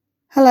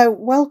Hello,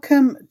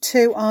 welcome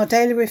to our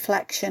daily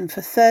reflection for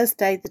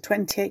Thursday, the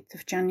 28th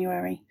of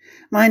January.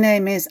 My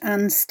name is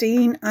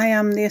Stein. I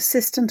am the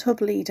Assistant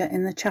Hub Leader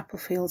in the Chapel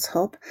Fields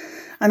Hub,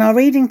 and our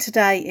reading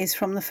today is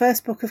from the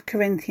first book of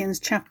Corinthians,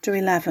 chapter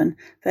 11,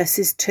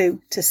 verses 2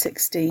 to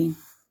 16.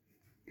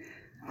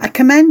 I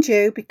commend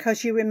you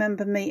because you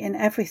remember me in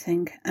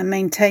everything and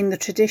maintain the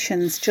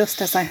traditions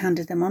just as I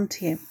handed them on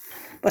to you.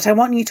 But I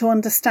want you to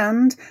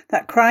understand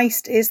that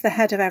Christ is the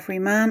head of every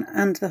man,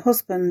 and the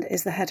husband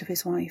is the head of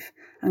his wife,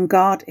 and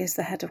God is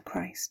the head of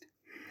Christ.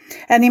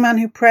 Any man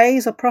who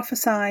prays or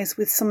prophesies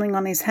with something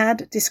on his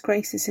head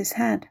disgraces his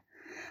head.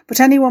 But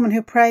any woman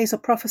who prays or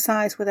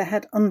prophesies with her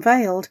head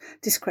unveiled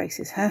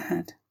disgraces her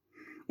head.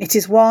 It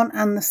is one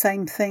and the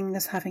same thing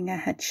as having her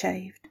head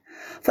shaved.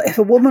 For if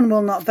a woman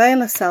will not veil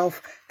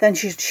herself, then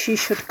she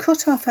should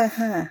cut off her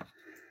hair.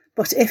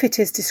 But if it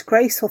is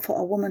disgraceful for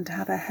a woman to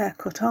have her hair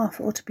cut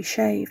off or to be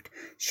shaved,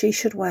 she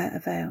should wear a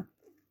veil.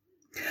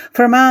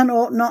 For a man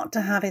ought not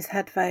to have his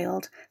head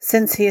veiled,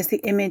 since he is the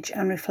image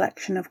and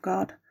reflection of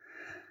God.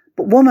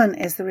 But woman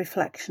is the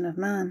reflection of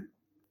man.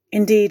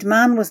 Indeed,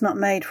 man was not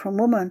made from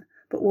woman,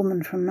 but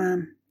woman from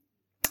man.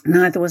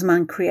 Neither was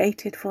man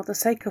created for the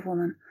sake of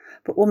woman,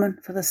 but woman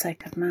for the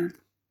sake of man.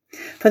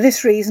 For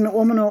this reason, a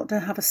woman ought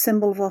to have a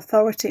symbol of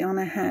authority on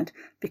her head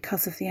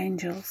because of the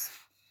angels.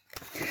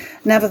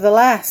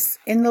 Nevertheless,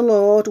 in the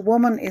Lord,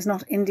 woman is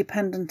not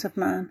independent of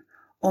man,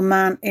 or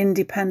man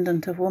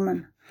independent of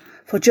woman.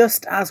 For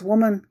just as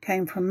woman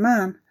came from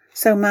man,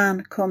 so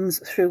man comes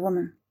through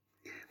woman.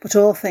 But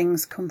all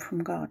things come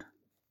from God.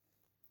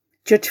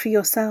 Judge for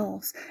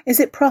yourselves. Is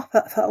it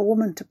proper for a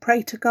woman to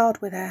pray to God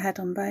with her head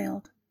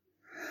unveiled?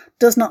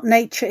 Does not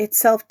nature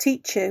itself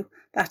teach you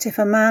that if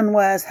a man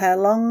wears hair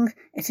long,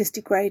 it is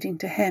degrading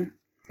to him,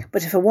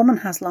 but if a woman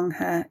has long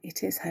hair,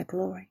 it is her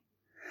glory?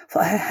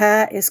 For her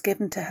hair is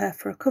given to her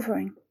for a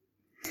covering.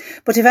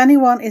 But if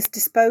anyone is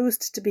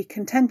disposed to be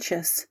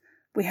contentious,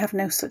 we have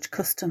no such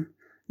custom,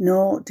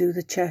 nor do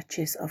the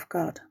churches of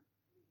God.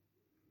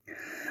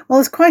 Well,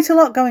 there's quite a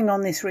lot going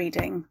on this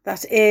reading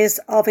that is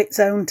of its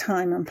own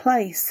time and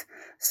place,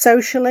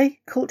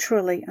 socially,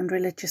 culturally and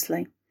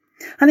religiously.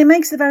 And it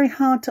makes it very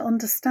hard to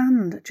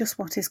understand just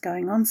what is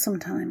going on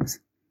sometimes.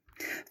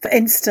 For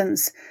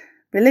instance,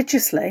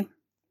 religiously,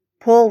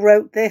 Paul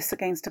wrote this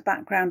against a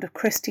background of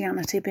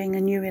Christianity being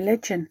a new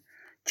religion,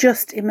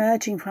 just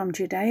emerging from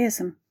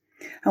Judaism,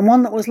 and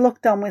one that was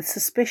looked on with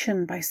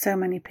suspicion by so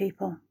many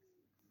people.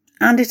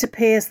 And it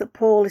appears that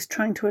Paul is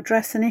trying to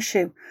address an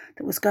issue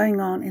that was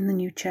going on in the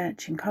new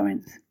church in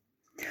Corinth.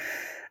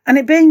 And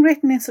it being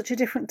written in such a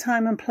different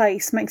time and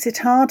place makes it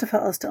harder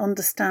for us to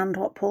understand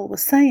what Paul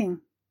was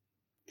saying.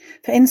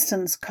 For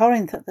instance,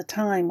 Corinth at the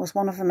time was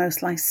one of the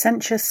most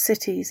licentious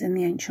cities in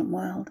the ancient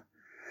world.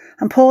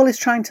 And Paul is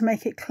trying to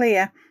make it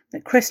clear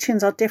that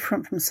Christians are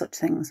different from such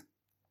things.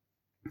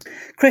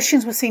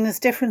 Christians were seen as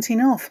different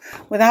enough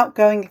without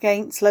going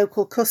against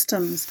local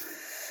customs.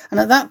 And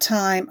at that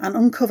time, an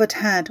uncovered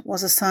head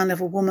was a sign of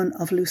a woman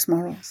of loose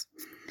morals.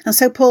 And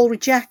so Paul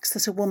rejects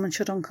that a woman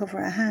should uncover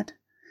her head.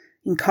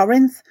 In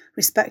Corinth,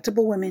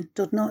 respectable women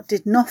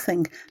did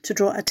nothing to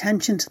draw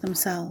attention to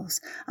themselves,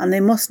 and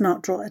they must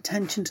not draw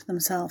attention to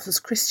themselves as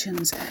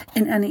Christians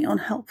in any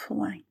unhelpful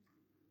way.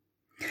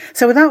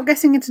 So without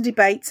getting into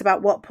debates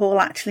about what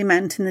Paul actually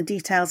meant in the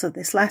details of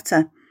this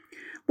letter,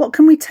 what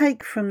can we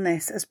take from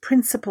this as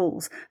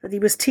principles that he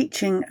was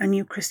teaching a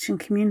new Christian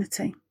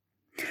community?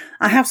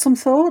 I have some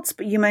thoughts,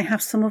 but you may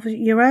have some of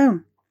your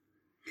own.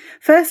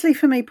 Firstly,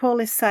 for me, Paul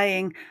is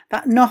saying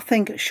that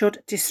nothing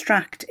should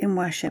distract in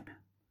worship.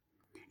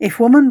 If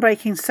women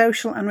breaking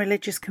social and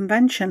religious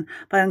convention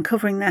by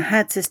uncovering their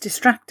heads is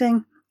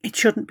distracting, it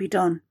shouldn't be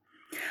done.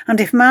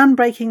 And if man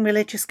breaking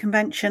religious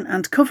convention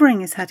and covering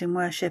his head in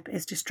worship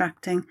is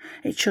distracting,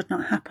 it should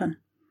not happen.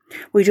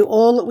 We do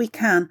all that we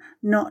can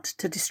not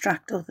to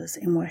distract others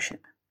in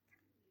worship.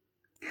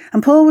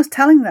 And Paul was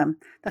telling them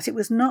that it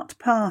was not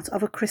part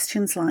of a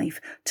Christian's life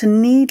to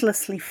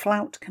needlessly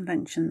flout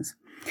conventions.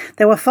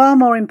 There were far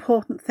more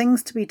important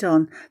things to be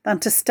done than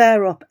to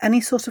stir up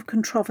any sort of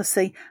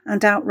controversy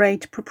and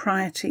outrage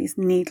proprieties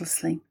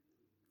needlessly.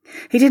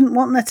 He didn't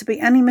want there to be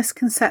any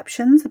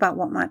misconceptions about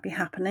what might be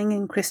happening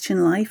in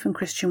Christian life and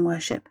Christian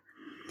worship.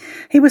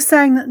 He was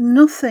saying that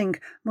nothing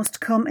must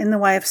come in the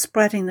way of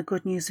spreading the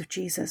good news of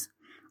Jesus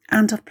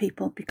and of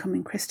people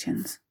becoming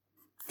Christians.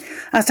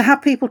 As to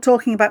have people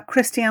talking about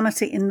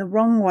Christianity in the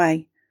wrong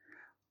way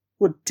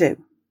would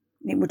do.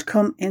 It would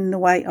come in the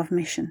way of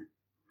mission.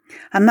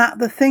 And that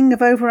the thing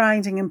of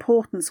overriding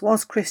importance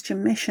was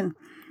Christian mission,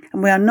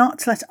 and we are not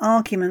to let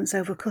arguments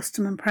over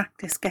custom and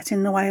practice get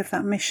in the way of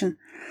that mission,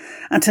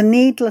 and to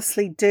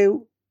needlessly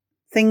do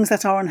things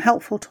that are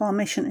unhelpful to our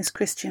mission as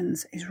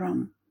Christians is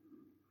wrong.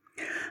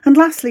 And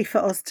lastly for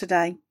us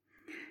today,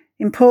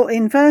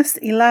 in verse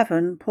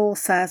 11, Paul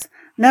says,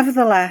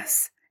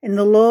 "Nevertheless, in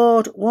the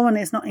Lord, woman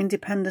is not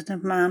independent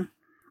of man,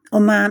 or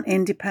man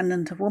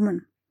independent of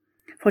woman.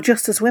 For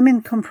just as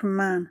women come from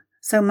man,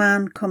 so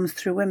man comes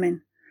through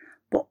women,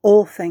 but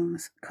all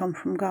things come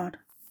from God."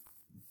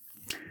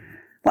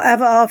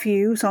 Whatever our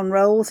views on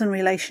roles and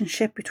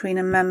relationship between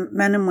men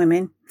and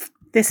women,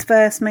 this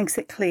verse makes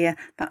it clear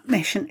that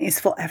mission is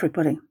for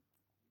everybody.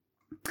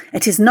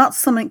 It is not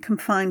something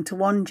confined to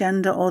one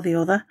gender or the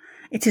other.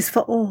 It is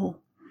for all.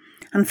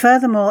 And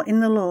furthermore,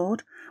 in the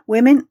Lord,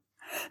 woman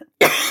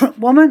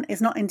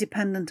is not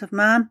independent of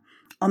man,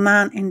 or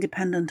man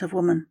independent of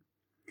woman.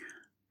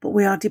 But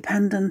we are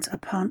dependent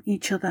upon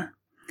each other.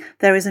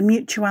 There is a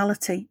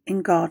mutuality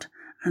in God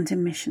and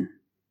in mission.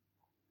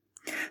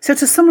 So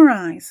to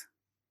summarise,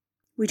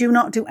 we do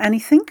not do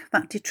anything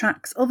that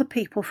detracts other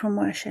people from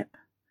worship,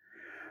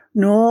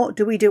 nor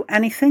do we do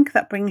anything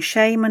that brings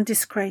shame and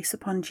disgrace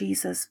upon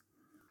Jesus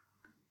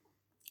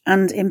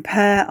and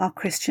impair our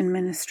Christian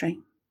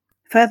ministry.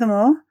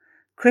 Furthermore,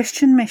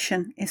 Christian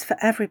mission is for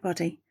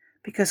everybody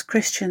because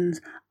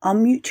Christians are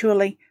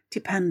mutually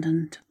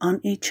dependent on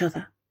each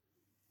other.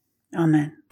 Amen.